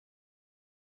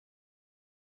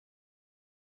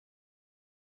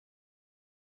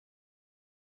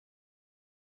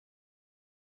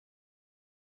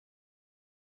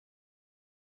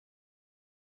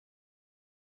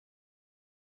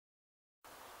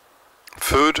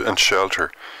Food and shelter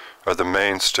are the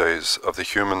mainstays of the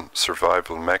human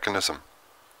survival mechanism.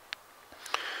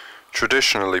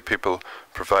 Traditionally, people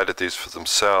provided these for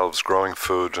themselves, growing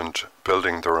food and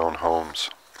building their own homes.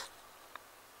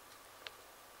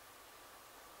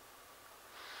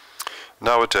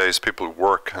 Nowadays, people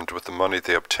work, and with the money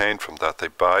they obtain from that, they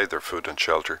buy their food and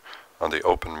shelter on the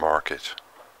open market.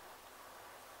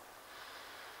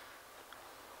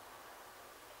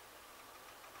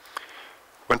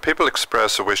 When people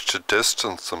express a wish to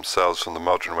distance themselves from the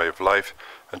modern way of life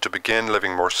and to begin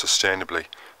living more sustainably,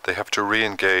 they have to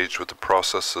re-engage with the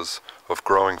processes of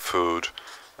growing food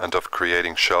and of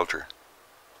creating shelter.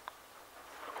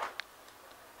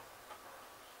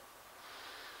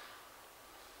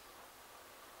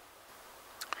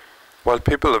 While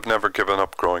people have never given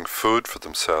up growing food for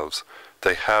themselves,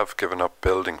 they have given up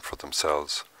building for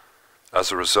themselves. As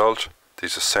a result,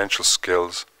 these essential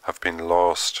skills have been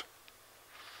lost.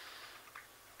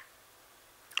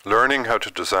 Learning how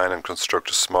to design and construct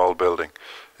a small building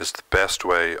is the best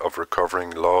way of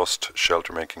recovering lost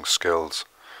shelter-making skills.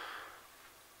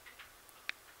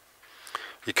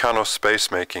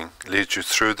 EconoSpaceMaking leads you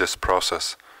through this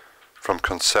process from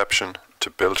conception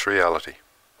to built reality.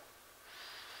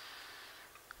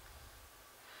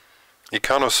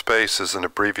 EconoSpace is an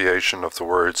abbreviation of the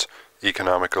words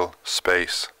economical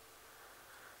space.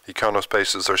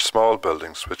 Econospaces are small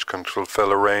buildings which can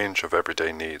fulfill a range of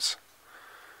everyday needs.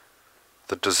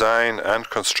 The design and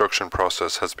construction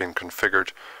process has been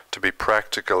configured to be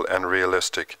practical and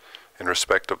realistic in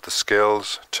respect of the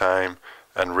skills, time,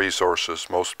 and resources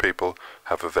most people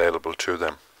have available to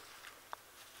them.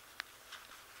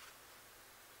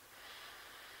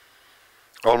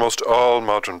 Almost all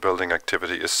modern building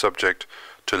activity is subject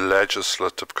to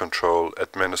legislative control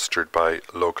administered by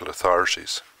local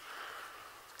authorities.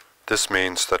 This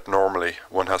means that normally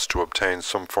one has to obtain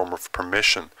some form of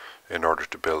permission in order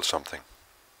to build something.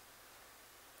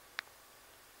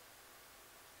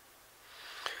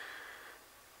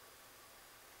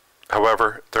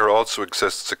 However, there also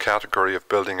exists a category of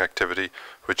building activity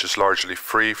which is largely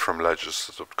free from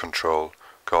legislative control,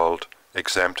 called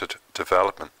exempted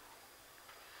development.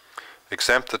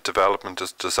 Exempted development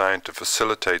is designed to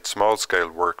facilitate small-scale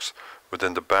works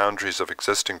within the boundaries of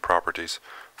existing properties,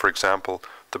 for example,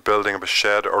 the building of a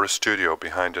shed or a studio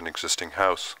behind an existing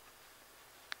house.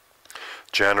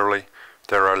 Generally,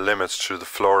 there are limits to the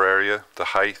floor area,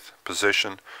 the height,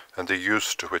 position, and the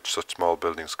use to which such small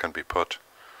buildings can be put.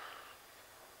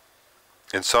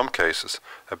 In some cases,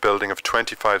 a building of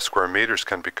 25 square meters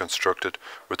can be constructed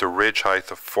with a ridge height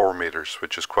of 4 meters,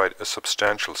 which is quite a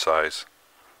substantial size.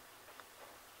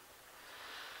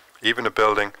 Even a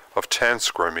building of 10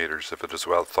 square meters, if it is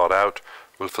well thought out,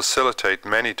 will facilitate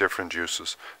many different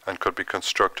uses and could be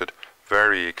constructed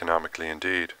very economically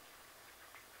indeed.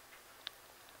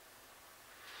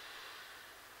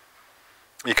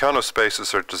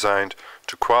 Econospaces are designed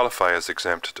to qualify as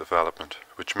exempted development,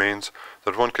 which means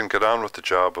that one can get on with the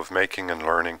job of making and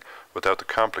learning without the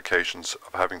complications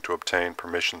of having to obtain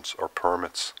permissions or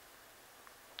permits.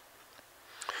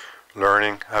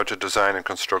 Learning how to design and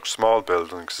construct small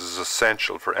buildings is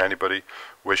essential for anybody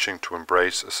wishing to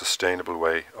embrace a sustainable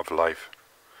way of life.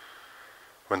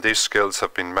 When these skills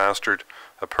have been mastered,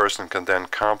 a person can then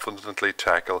confidently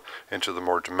tackle into the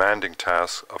more demanding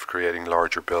task of creating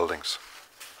larger buildings.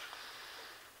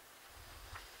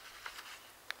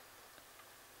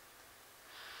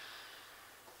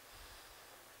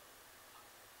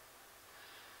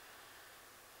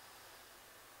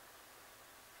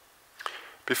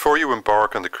 Before you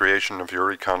embark on the creation of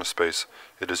your EconoSpace,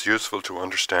 it is useful to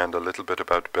understand a little bit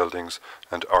about buildings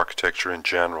and architecture in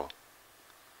general.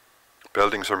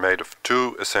 Buildings are made of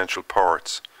two essential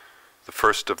parts. The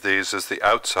first of these is the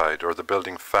outside, or the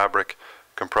building fabric,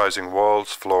 comprising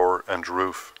walls, floor, and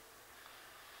roof.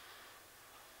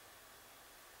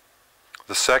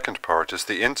 The second part is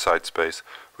the inside space,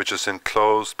 which is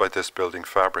enclosed by this building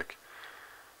fabric.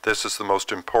 This is the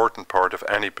most important part of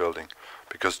any building,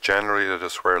 because generally it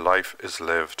is where life is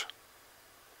lived.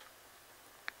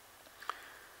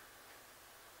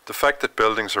 The fact that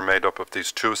buildings are made up of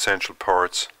these two essential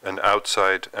parts, an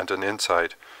outside and an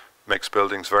inside, makes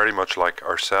buildings very much like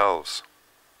ourselves.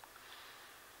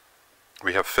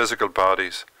 We have physical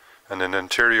bodies and an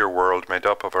interior world made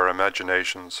up of our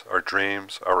imaginations, our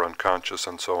dreams, our unconscious,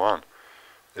 and so on.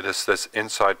 It is this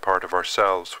inside part of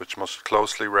ourselves which most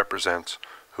closely represents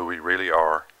who we really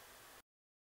are.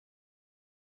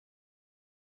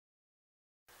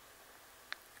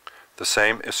 The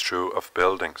same is true of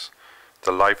buildings.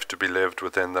 The life to be lived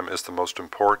within them is the most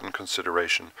important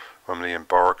consideration when we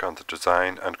embark on the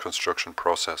design and construction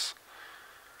process.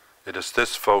 It is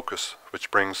this focus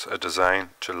which brings a design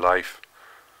to life.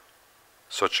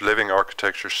 Such living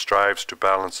architecture strives to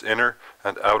balance inner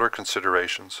and outer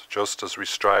considerations, just as we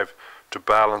strive to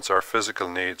balance our physical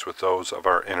needs with those of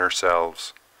our inner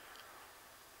selves.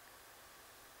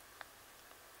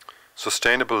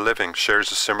 Sustainable living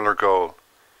shares a similar goal: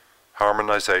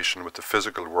 harmonization with the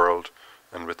physical world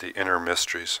and with the inner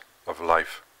mysteries of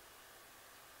life.